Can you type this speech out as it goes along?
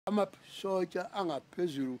amasotsha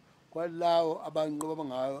angaphezulu kwalawo abanqoba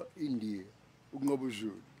ngayo India ukunqoba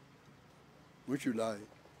uZulu ngoJuly.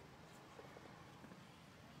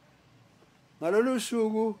 Ngalolu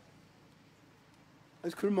suku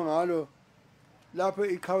esikhuluma ngalo lapho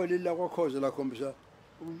iqhawe leli lakwaKhoza lakhombisa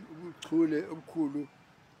ubuchule obukhulu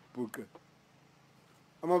bhuqe.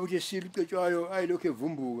 Amabutho esilo icetshwayo ayilokhu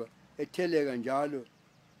evumbuka etheleka njalo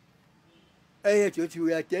ethi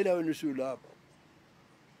uyadela wena usuku lapho.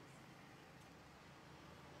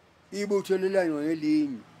 Ibutho lelanywa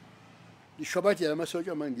ngelinye lishwabathela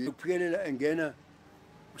amasotsha amangisi ukuphikelela engena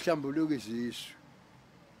uhlambuluko izisu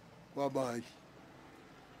kwabanye.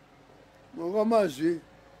 Ngokwamazwi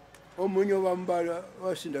omunye wabambala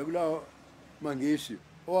wasinda kulawo mangisi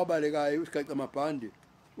owabalekayo usigaca amabhande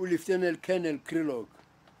uLieutenant Colonel Krillock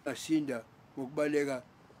asinda ngokubaleka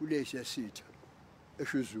kulesi yasitha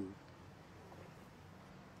eShuzulu.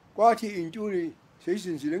 Kwathi intuli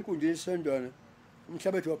seyizinzile enkundleni Isandlwana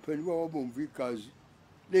umhlabathi waphenduka wabomvu igazi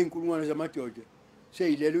ley'nkulungwane zamadoda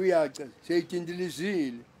seyilela uyaca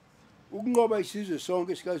seyitindilizile ukunqoba isizwe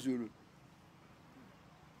sonke sikaZulu.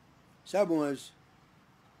 Sabongazi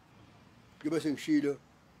ngiba sengishilo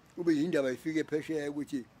ube yindaba ifike phesheya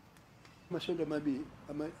ukuthi amasonto amabili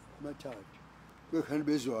amathathu kwekhani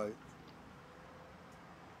bezwayo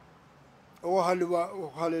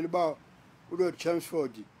ohalela ba uLord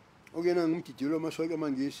Chelmsford okuyena ngumdidilo wamasotsha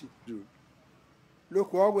amangisi Zulu.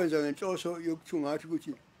 Lokhu wakwenza ngenhloso yokuthungatha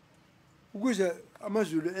ukuthi ukuze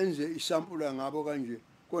amaZulu enze isampula ngabo kanje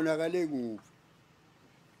konakale kuphi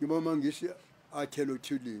ngiba amangisi athelo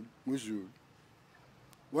thulini nguZulu.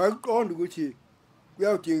 Wayiqonda ukuthi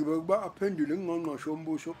kuyawudinga ukuba aphendule ngqongqosho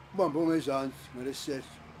wombuso ubambe ngezansi ngalesisehlo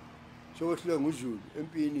sokuhlala nguZulu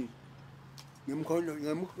empini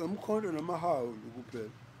ngemkhonto namahawu kuphela.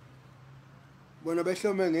 Bona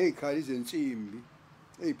behlome ngezikhali zensimbi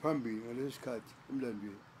eziphambili ngalesi sikhathi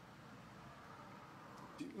emlandweni.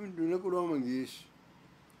 Undunankulu wamangisi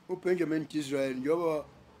uBenjamin Disraeli njengoba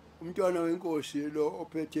umntwana wenkosi lo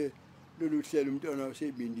ophethe lolu hlelo umntwana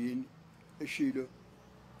wasebindini eShilo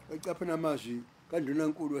ecaphe namazwi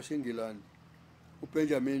kandunankulu waseNgilandi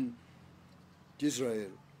uBenjamin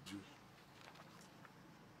Disraeli.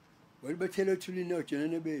 Walibethela ethulini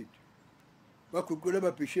ojenene bethu baguqula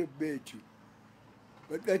ababhishophu bethu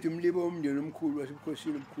baqeda umlibo womndeni omkhulu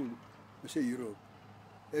wasebukhosini omkhulu wase-Europe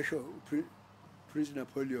esho Prince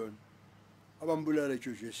Napoleon abambulala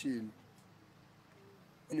eJojosini.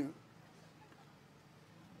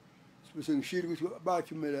 Sengishilo ukuthi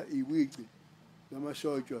bathumela iwici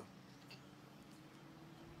lamasotsha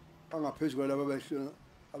angaphezu kwalaba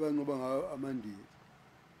abanqoba ngayo amandiya.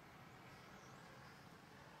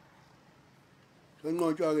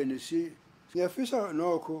 Senqotshwa-ke siyafisa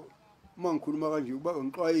nokho uma ngikhuluma kanje ukuba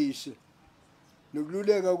ngixwayise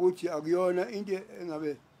nokululeka ukuthi akuyona into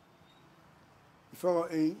engabe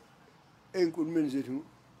ifakwa ey'nkulumeni zethu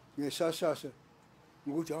ngesasasa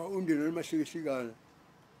ngokuthi umndeni olumahlikihlikana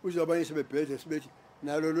uze abanye sebebheda sibethi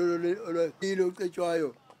nalo lolo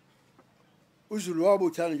ucetshwayo uZulu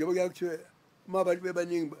wabuthana njengoba kuya kuthiwa uma abantu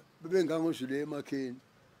bebaningi bebengangoZulu emakheni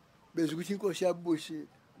beza ukuthi inkosi yabubusi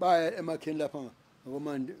baya emakheni lapha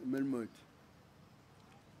ngakoMelmoth.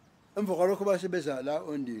 Emva kwalokho base beza la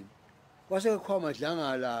ondini kwase kukhiwa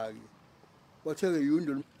amadlangala-ke kwathiwa-ke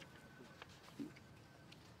yundo.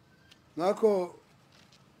 Ngakho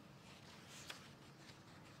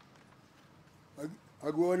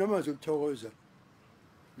akuwona amazwi okuthokoza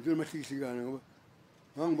ngithola amahlikihlikana ngoba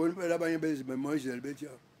ngangibona impela abanye bemoyizela bethi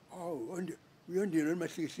hawu uyondini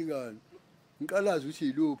olumahlikihlikana ngiqalazi ukuthi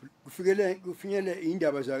yiluphi kufinyele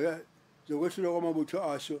iy'ndaba zokwehlulwa kwamabutho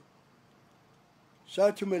aso.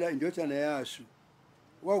 Sathumela indodana yaso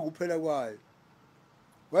kwakuphela kwayo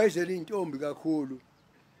wayezela iy'ntombi kakhulu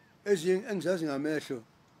ezinye engizazi ngamehlo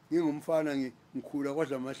ngingumfana ngikhula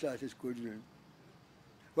kwadla amahlahla esigodlweni.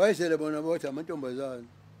 Wayezele bona bodwa amantombazane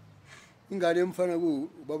ingane yomfana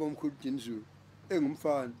ubaba omkhulu Dinizulu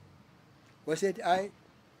engumfana wasethi hayi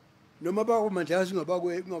noma bakumandlazi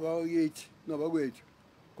ngabakwethu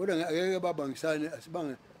kodwa ngeke babangisane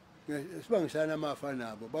asibangisane amafa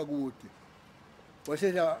nabo bakude.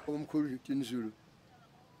 Wasetha omkhulu Dinizulu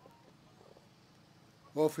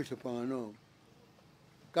wafihla phanganomo.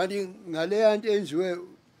 Kanti ngaleya nto enziwe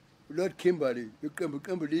uLord Kimberley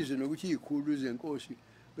iqembu lizwe nokuthi izikhulu zenkosi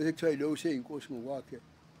bese kuthiwa yilo useyinkosi ngokwakhe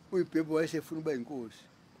uyibhebhu wayesefuna ukuba yinkosi.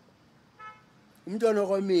 Umntwana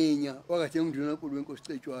kwaMinya wakade enguNdunankulu wenkosi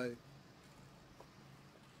Cetshwayo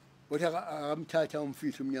wathi akamthatha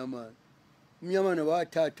umfihlo uMnyamana. uMnyamana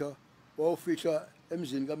wathathwa wawufihlwa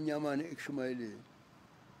emzini kaMnyamana ekushumayeleni.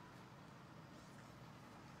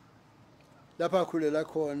 lapha akhulela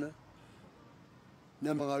khona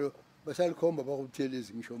namangalo basalikhomba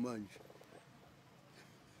bakubuthelezi ngisho manje.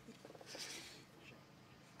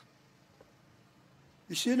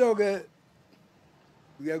 Isilo ke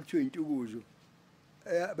kuyakuthiwa intukuzo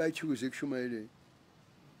bayithukuze kushumayeleni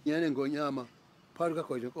nyane ngonyama phakathi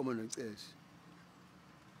kagoje nkomo nocesi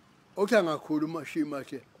okuthi angakhulu umashima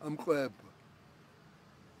akhe amqwebha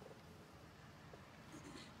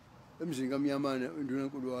emzini kamnyamana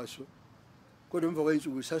undunankulu waso kodwa emva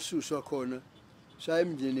kwey'nsuku sasuswa khona saya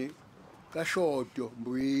emndeni kaShodo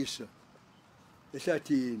Mbuyisa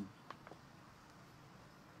ehlathini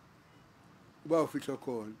bawufihlwa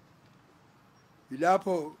khona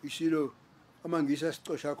ilapho isilo amangisi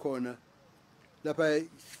asicosha khona lapha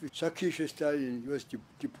sakhishwa esitalini. He was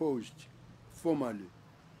deposed formally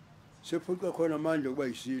sephucwa khona amandla okuba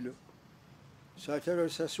yisilo sathatha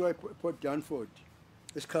sasiwa ePort Danford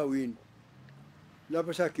esikhawini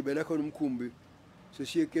lapho sagibela khona umkhumbi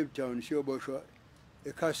sesiye eCape Town siyoboshwa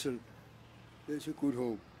eCastle lesi-Good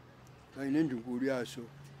Hope kanye nendunkulu yaso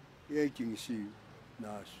eyayidingisiwe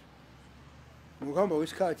naso. Ngokuhamba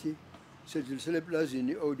kwesikhathi sedlulisele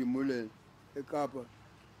eplazini i-Old Mullen eKapa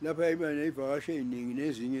lapha yayiba ney'vakashi ey'ningi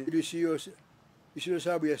nezinye isilo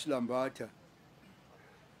sabuya silambatha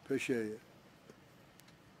phesheya.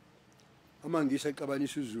 Amangisi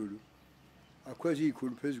axabanisa uZulu akhweza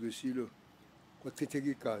iy'khulu phezu kwesilo kwachitheka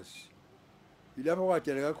igazi. Yilapho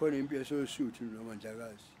kwadaleka khona impi yasoSuthu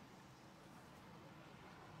noMandlakazi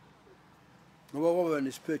ngoba kwaba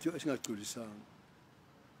nesiphetho esingagculisanga.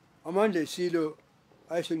 Amandla esilo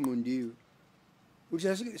ayesengqondiwe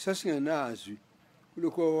ukuthi sasingenazwi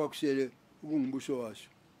kulokhu okwakusele ubungubuso waso.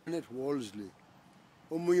 Net Wolseley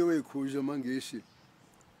omunye wey'khulu zamangisi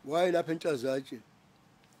wayelapha eNhlazatshe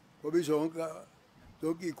wabizwa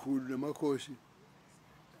zonke iy'khulu namakhosi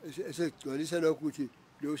esegcwalisa lokho ukuthi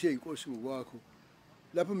lo useyinkosi ngokwakho.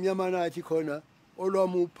 Lapho umnyamana athi khona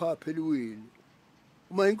olwami uphaphe eliwini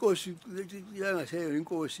uma inkosi yangaseyona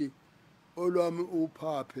inkosi olwami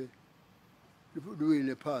uphaphe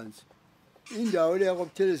luwile phansi. Indawo leya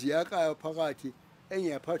kwaButhelezi yakaya phakathi enye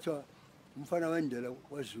yaphathwa umfana wendela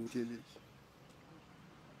kwaZulu Buthelezi.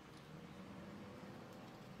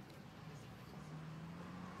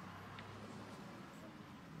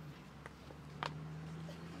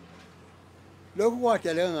 Lokhu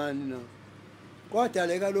kwadaleka ngani na?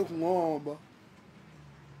 Kwadaleka lokhu ngoba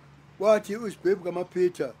kwathi uSibhebhu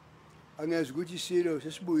kaMaphitha angeza ukuthi isilo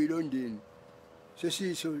sesibuyile ondini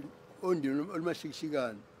sesiso ondini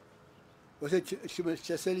olumahlekishikana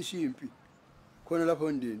wasehlasela isimpi khona lapho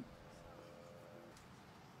ondini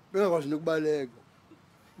bengakwazi nokubaleka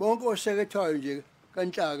bonke osekethwayo nje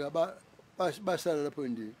kanhlaka basala lapho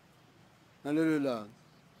ondini ngalelo langa.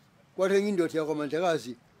 Kwathi indoda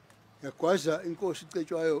yakwaMandlakazi yagwaza inkosi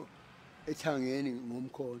icetshwayo ethangeni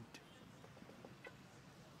ngomkhonto.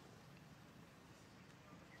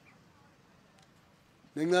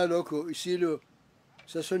 Ngenxa lokho isilo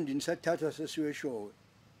sasondini sathathwa sasiwe eShowe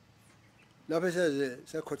lapho saze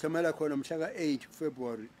sakhothamela khona mhla ka-8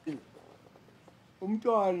 February.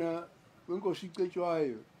 Umntwana wenkosi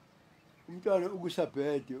icetshwayo umntwana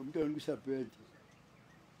ukusabhede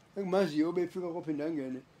engimaziyo obefika kophinda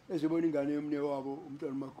angene ezobona ingane yomne wabo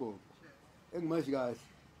umntwana uMagogo engimazi kahle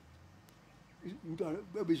umntwana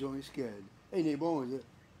babizwa ngesigele ey'ney'bongo nje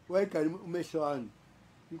wayegane umehlwane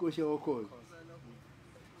inkosi yakokhozi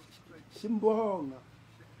simbonga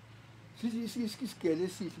sithi isigele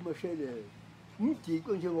esihle uMashelele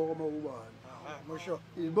umdiko njengokwamakubani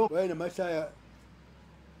wayenamahlaya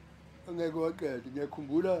angeke waqeda.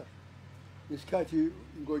 Ngiyakhumbula ngesikhathi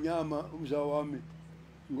ngonyama umzawa wami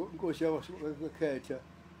inkosi yakekhetha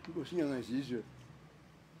inkosi inyangazizwe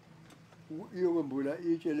iyokwembula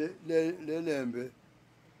itshe lelembe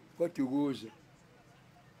kwaDukuza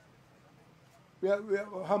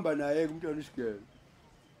uyahamba naye-ke umntwana uSigele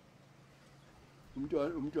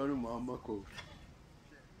umntwana umama Magogo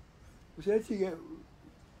usethi-ke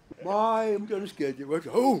maye umntwana uSigele wathi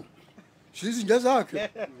hawu zizinja zakhe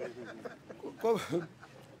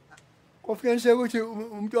kwafukaniseka ukuthi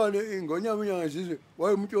umntwana ingonyama inyangazizwe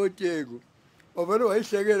wayemuntu oteko wavele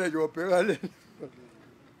wayihlekela nje wabheka le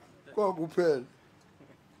kwakuphela.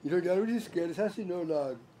 Ngisho njalo ukuthi isigele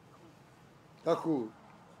sasinolaka kakhulu.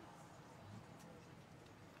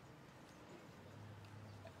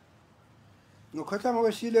 Ngokhathama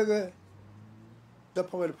kwesile-ke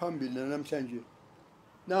laphakela phambili namhlanje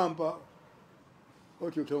nampa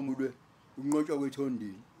oDkt. Mulwe ukunqotshwa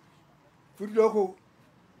kwethondini futhi lokho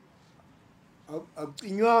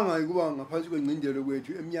akucinywanga ukuba ngaphansi kwengcindelo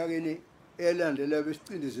kwethu eminyakeni eyalandela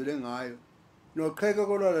besicindezele ngayo noqheka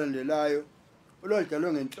kolwalandelayo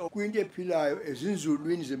olwadalwa ngenhloko kwinto ephilayo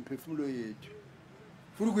ezinzulwini zemphefumulo yethu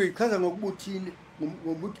futhi kuyichaza ngokubuthini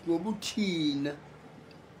ngobuthina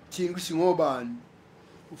thina singobani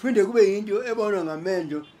uphinde kube yinto ebonwa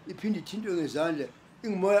ngamendo iphinde ithintwe ngezandla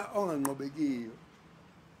ingumoya onganqobekiyo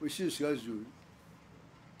wesizwe sikaZulu.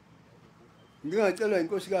 Ngingacela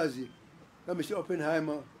inkosikazi kaMr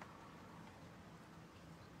Oppenheimer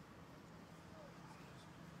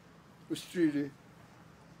uStrili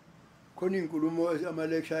khona inkulumo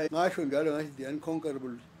ama-lecture ngasho njalo ngathi the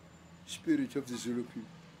unconquerable spirit of the Zulu people.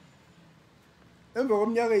 Emva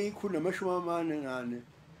komnyaka eyikhulu-44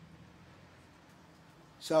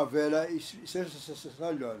 savela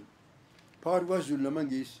Isandlwana phakathi kwaZulu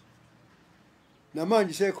namaNgisi.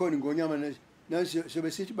 Namanje sekhona iNgonyama nasi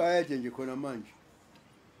sebesithi bayede nje khona manje.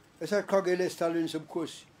 Esaqhakela esithalweni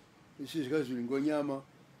sobukhosi isizwe kaZulu iNgonyama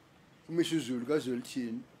uMisha uZulu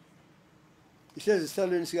kaZwelithini. Ihlezi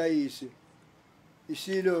esithalweni sikayise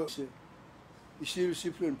isilo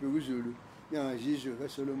Siphiloni Bhekuzulu nyangazizwe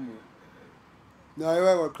kaSolomon. Naye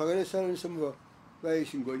waqhakela esithalweni somva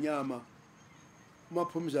kayise iNgonyama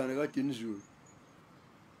uMaphumzane kaDinizulu.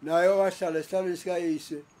 Naye wahlala esithalweni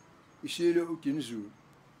sikayise isilo uDinizulu.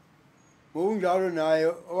 Ngokunjalo naye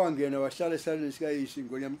owangena wahlala esithalweni sikayise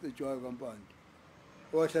iNgonyama uCetshwayo kaMpande.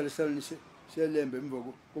 Owahlala esithalweni seLembe emva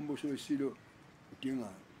kombuso wesilo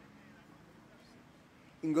uDingane.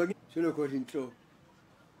 Ingonyama selokhohle inhloko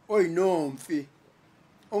oyinomfi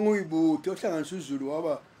onguyibutho ohlanganisa uZulu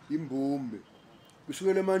waba imbumbe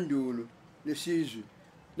kusukela emandulo lesizwe.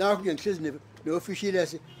 Nakho ke ngihlezi neofficial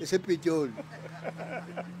esepitoli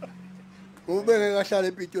ubeke kahlala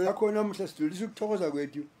epitoli akhona namuhla sidlulisa ukuthokoza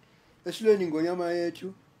kwethu esilweni iNgonyama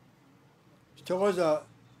yethu. Sithokoza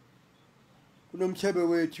kunomthebe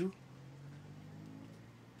wethu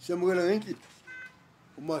semukela ngenhliziyo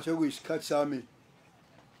uma sekuyisikhathi sami.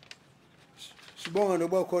 Sibonga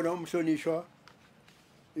nokuba khona umhlonishwa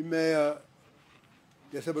imeya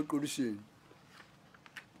yaseBaquliseni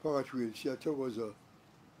phakathi kwethu. Siyathokoza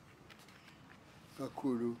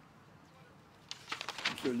kakhulu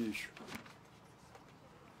umhlonishwa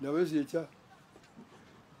nabezitha.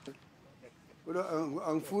 Kodwa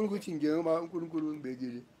angifuni ukuthi njengoba uNkulunkulu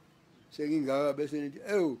ungibekile sengingaka bese nithi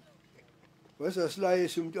ewu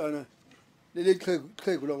wasasilayisa umntwana leli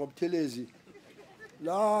xhegu lakwaButhelezi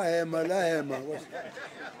la hema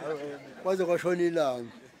kwaze kwashona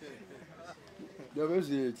ilanga.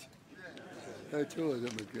 Nabezitha ayathokoza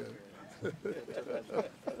makhaya.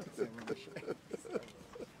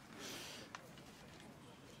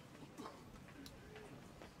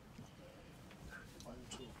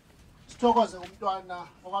 Sithokoze umntwana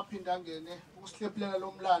okwaphinda angene ukusihlephelela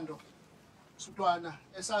lo mlando. Umntwana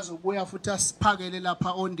esazobuya futhi asiphakele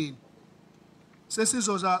lapha ondini.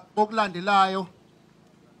 Sesizoza okulandelayo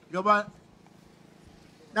njoba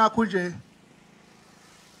nakho nje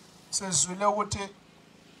sezwile ukuthi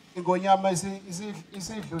iNgonyama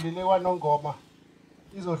isidlulile kwaNongoma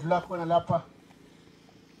izodlula khona lapha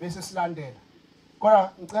bese silandela.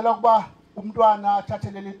 Kodwa ngicela ukuba umntwana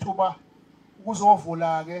athathe leli thuba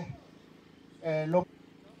ukuzovula ke lo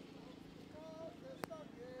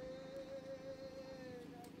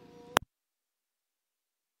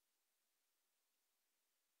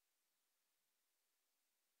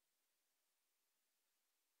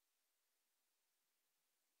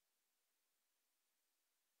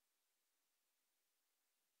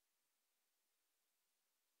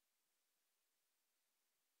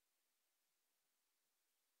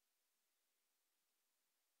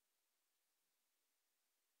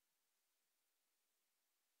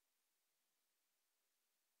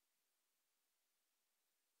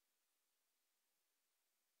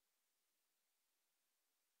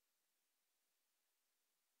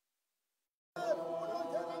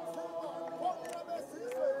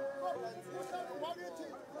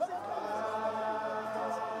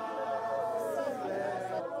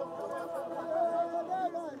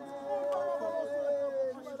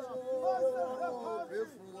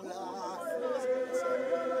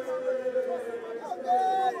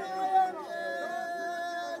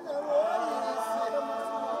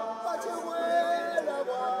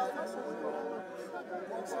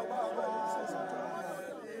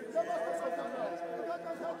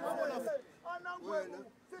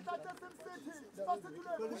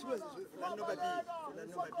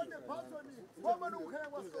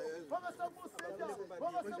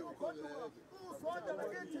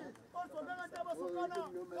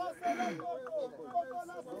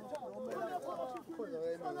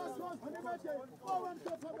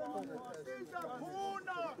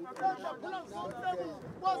phela ngizomhlebu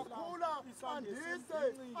wasikhula andise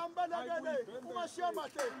ambelekele umashiya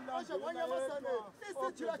mahle manje wanyamazane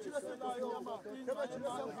isijilajile senyama ebajile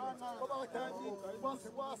sangana ngoba kadani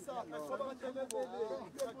wasikwasa ngoba kadelelele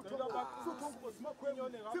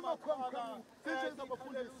simakhwemkhwemu sinjenza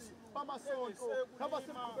abafundisi bamasonto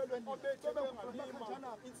abasemqhubelweni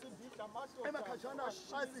emakhajana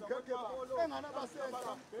ayizigegeba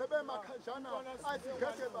enganabasenza bebemakhanjana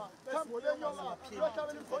ayizigegeba thambo lenyoka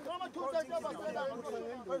lohlabela imfondo amathuseke abaselayo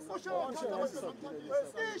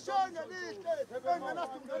ishonge lihle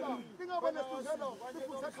engenasithungela lingabe nesithungelo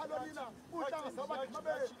liphuthe ekhalonina uhlanga sabantu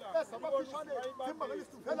mabe ezabafishane zimbangela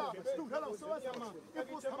isithungela sithungela ngusowezama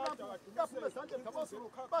imfusi abantu yaphuma ezandleni zabazulu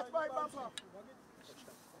bathi bayibamba.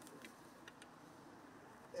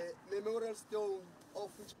 Memorial stone of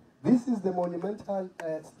which This is the monumental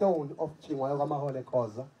stone of Chingwayo Kamahole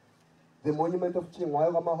Khoza. The monument of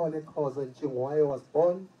Chingwayo Kamahole Khoza. Chingwayo was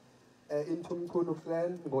born in Tumkulu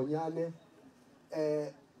clan, Ngonyane,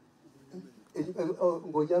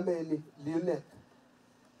 Ngonyameni, Lunek.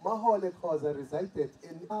 Mahole Khoza resided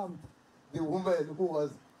in the woman who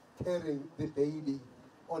was carrying the baby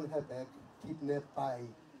on her back, kidnapped by,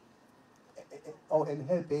 and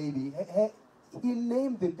her baby. He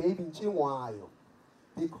named the baby Chingwayo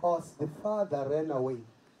because the father ran away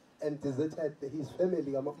and deserted his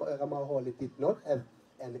family. Kamahole did not have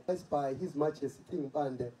an access by His Majesty King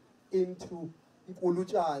Bande into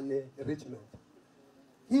Uluchane regiment.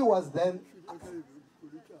 He was then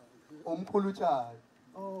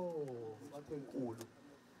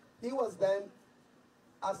he was then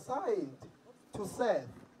assigned to serve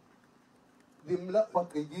the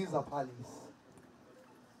Mlapagrigiza Palace.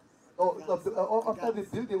 After the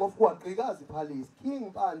building of Huacrigazi Palace, King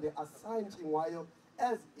Bande assigned Chingwayo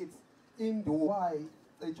as its Induwai.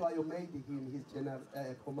 Chingwayo made him his general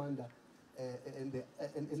commander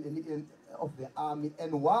of the army,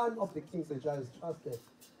 and one of the king's Chingwayo's trusted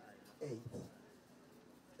aides,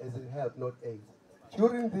 as in help, not aides.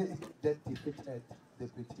 During that defeated the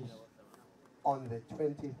British on the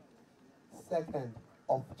 22nd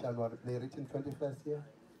of January, they written 21st year,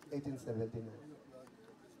 1879.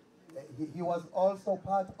 He was also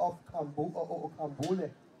part of Kambule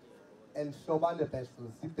and Shobane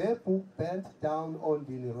battles. Zibepu burnt down on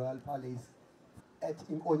the royal palace at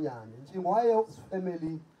Inkonyane. Chingwayo's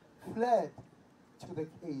family fled to the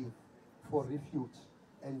cave for refuge,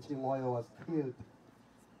 and Chingwayo was killed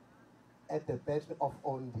at the Battle of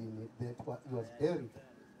Ondini. That he was buried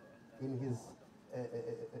in his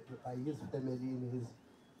by his family, in his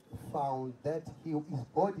found that his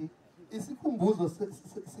body. Isikhumbuzo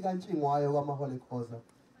sikaNtshingwayo kaMahole Khoza.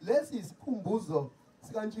 Lesi isikhumbuzo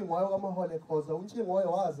sikaNtshingwayo kaMahole Khoza.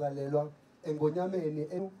 uNtshingwayo wazalelwa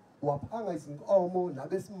eNgonyameni, waphanga izinkomo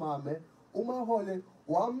nabesimame. uMahole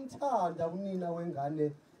wamthanda unina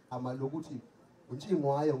wengane amalokuthi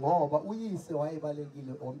uNtshingwayo ngoba uyise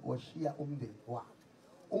wayebalekile washiya umndeni wakhe.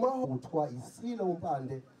 uMahole kuthiwa isilo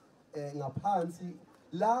umpande ngaphansi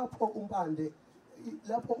lapho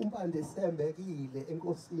umpande sembekile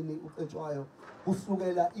enkosini uCetshwayo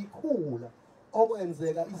kusukela ikhula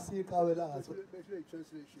okwenzeka isiqa lazo.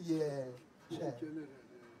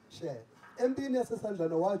 Share empini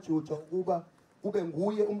yaseSandlwana wajutshwa ukuba kube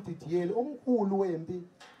nguye umdidiyeli omkhulu wempi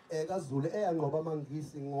kaZulu eyanqoba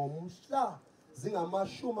amangisi ngomhla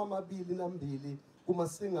zingama-22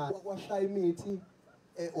 kuMasingana. Kwashaya imithi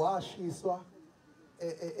washiswa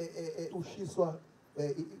ushiswa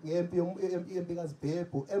ngempi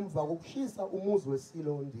kaZibhebhu emva kokushisa umuzi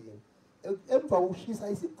weSilondini, emva kokushisa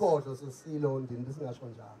isigodlo seSilondini besingasho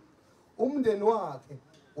njalo. Umndeni wakhe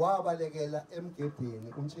wabalekela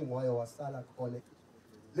eMgebheni, uNtshingwayo wasala khona.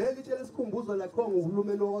 Leli tshele sikhumbuzo lakho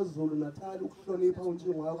nguhulumeni waKwaZulu Natal ukuhlonipha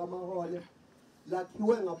uNtshingwayo kaMahole,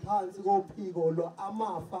 lakhiwe ngaphansi kophiko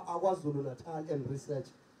lwamafa aKwaZulu Natal and Research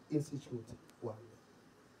Institute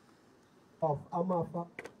of Amafa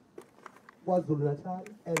KwaZulu Natal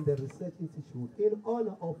and the Research Institute in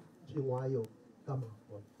honor of Chingwayo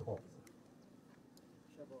Kamahole Khoza.